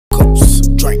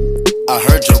I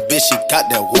heard your bitch, she got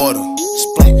that water.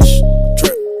 Splash,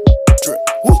 drip, drip,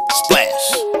 woo,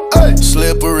 splash. Hey.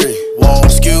 Slippery, whoa,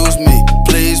 excuse me,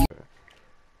 please.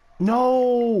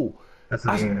 No! That's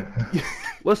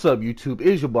What's up, YouTube?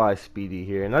 It's your boy Speedy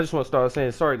here, and I just want to start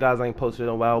saying sorry guys, I ain't posted in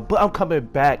a while, but I'm coming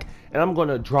back and I'm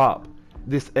gonna drop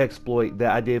this exploit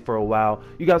that I did for a while.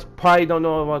 You guys probably don't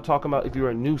know what I'm talking about if you're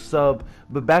a new sub,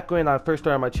 but back when I first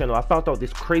started my channel, I found out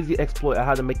this crazy exploit on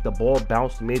how to make the ball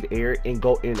bounce mid-air and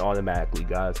go in automatically,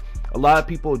 guys. A lot of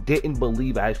people didn't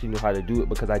believe I actually knew how to do it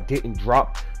because I didn't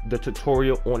drop the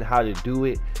tutorial on how to do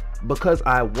it because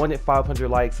I wanted 500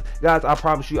 likes. Guys, I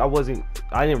promise you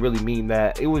I didn't really mean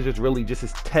that. It was just really just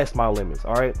to test my limits.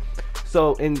 All right,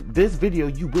 so in this video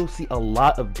you will see a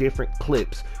lot of different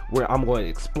clips where I'm going to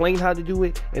explain how to do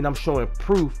it and I'm showing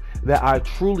proof that I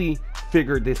truly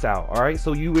figured this out. All right,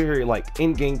 so you will hear like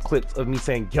in-game clips of me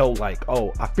saying, yo, like,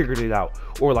 oh, I figured it out,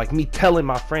 or like me telling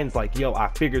my friends like, yo, I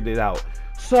figured it out.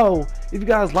 So if you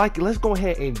guys like it, let's go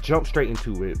ahead and jump straight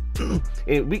into it.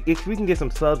 And if we can get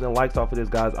some subs and likes off of this,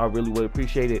 guys, I really would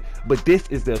appreciate it. But this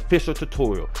is the official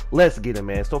tutorial. Let's get it,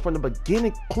 man. So from the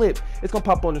beginning clip, it's gonna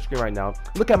pop on the screen right now.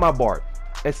 Look at my bar.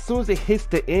 As soon as it hits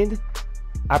the end,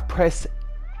 I press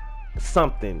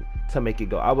something to make it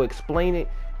go. I will explain it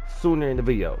sooner in the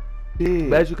video.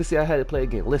 But as you can see, I had to play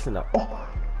again. Listen up. Oh,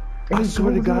 I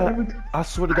swear to God,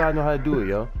 I know how to do it,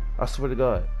 yo. I swear to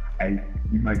God. Hey,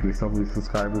 you might get so many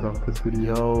subscribers off this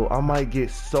video. Yo, I might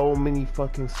get so many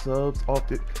fucking subs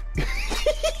off it.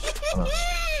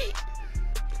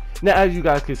 Now, as you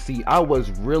guys can see, I was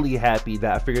really happy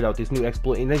that I figured out this new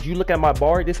exploit. And as you look at my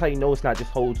bar, this is how you know it's not just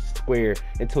hold square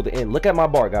until the end. Look at my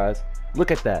bar, guys.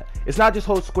 Look at that. It's not just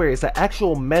hold square. It's an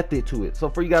actual method to it. So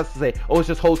for you guys to say, oh, it's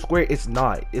just hold square, it's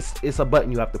not. It's a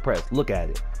button you have to press. Look at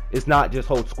it. It's not just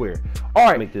hold square.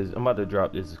 All right, I'm about to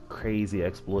drop this crazy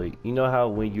exploit. You know how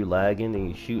when you're lagging and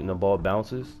you're shooting, the ball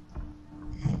bounces?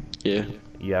 Yeah.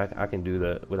 Yeah, I can do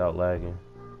that without lagging.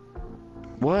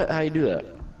 What? How you do that?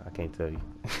 I can't tell you.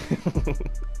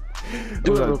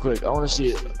 Do it real quick. I want to see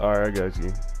it. All right, I got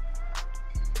you.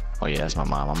 Oh yeah, that's my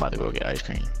mom. I'm about to go get ice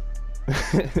cream.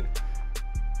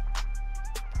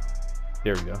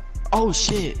 There we go. Oh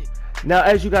shit. Now,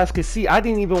 as you guys can see, I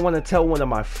didn't even want to tell one of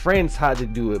my friends how to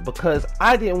do it because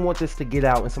I didn't want this to get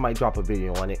out and somebody drop a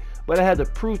video on it. But I had to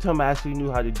prove to him I actually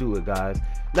knew how to do it, guys.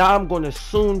 Now, I'm going to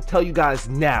soon tell you guys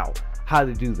now how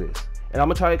to do this. And I'm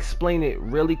going to try to explain it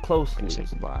really closely.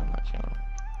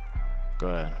 Go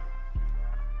ahead.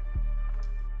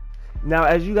 Now,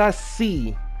 as you guys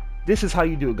see, this is how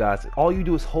you do it, guys. All you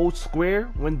do is hold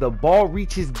square when the ball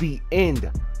reaches the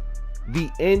end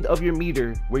of your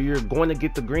meter where you're going to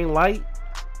get the green light.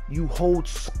 You hold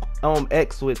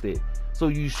X with it, so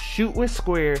you shoot with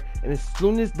square, and as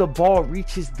soon as the ball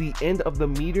reaches the end of the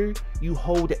meter, you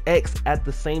hold X at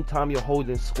the same time you're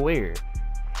holding square,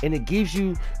 and it gives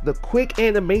you the quick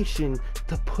animation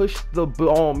to push the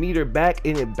ball meter back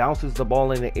and it bounces the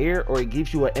ball in the air, or it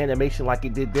gives you an animation like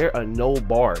it did there, a no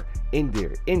bar in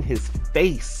there in his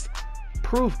face.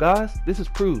 Proof, guys. This is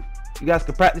proof. You guys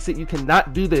can practice it. You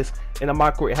cannot do this in a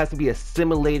mycourt. It has to be a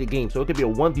simulated game. So it could be a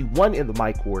 1v1 in the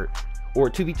mycourt, or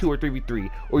a 2v2 or 3v3,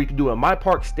 or you can do a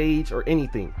mypark stage or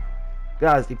anything.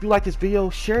 Guys, if you like this video,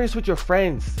 share this with your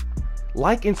friends.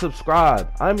 Like and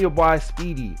subscribe. I'm your boy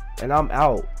Speedy, and I'm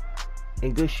out.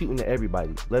 And good shooting to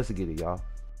everybody. Let's get it, y'all.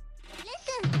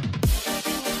 Listen.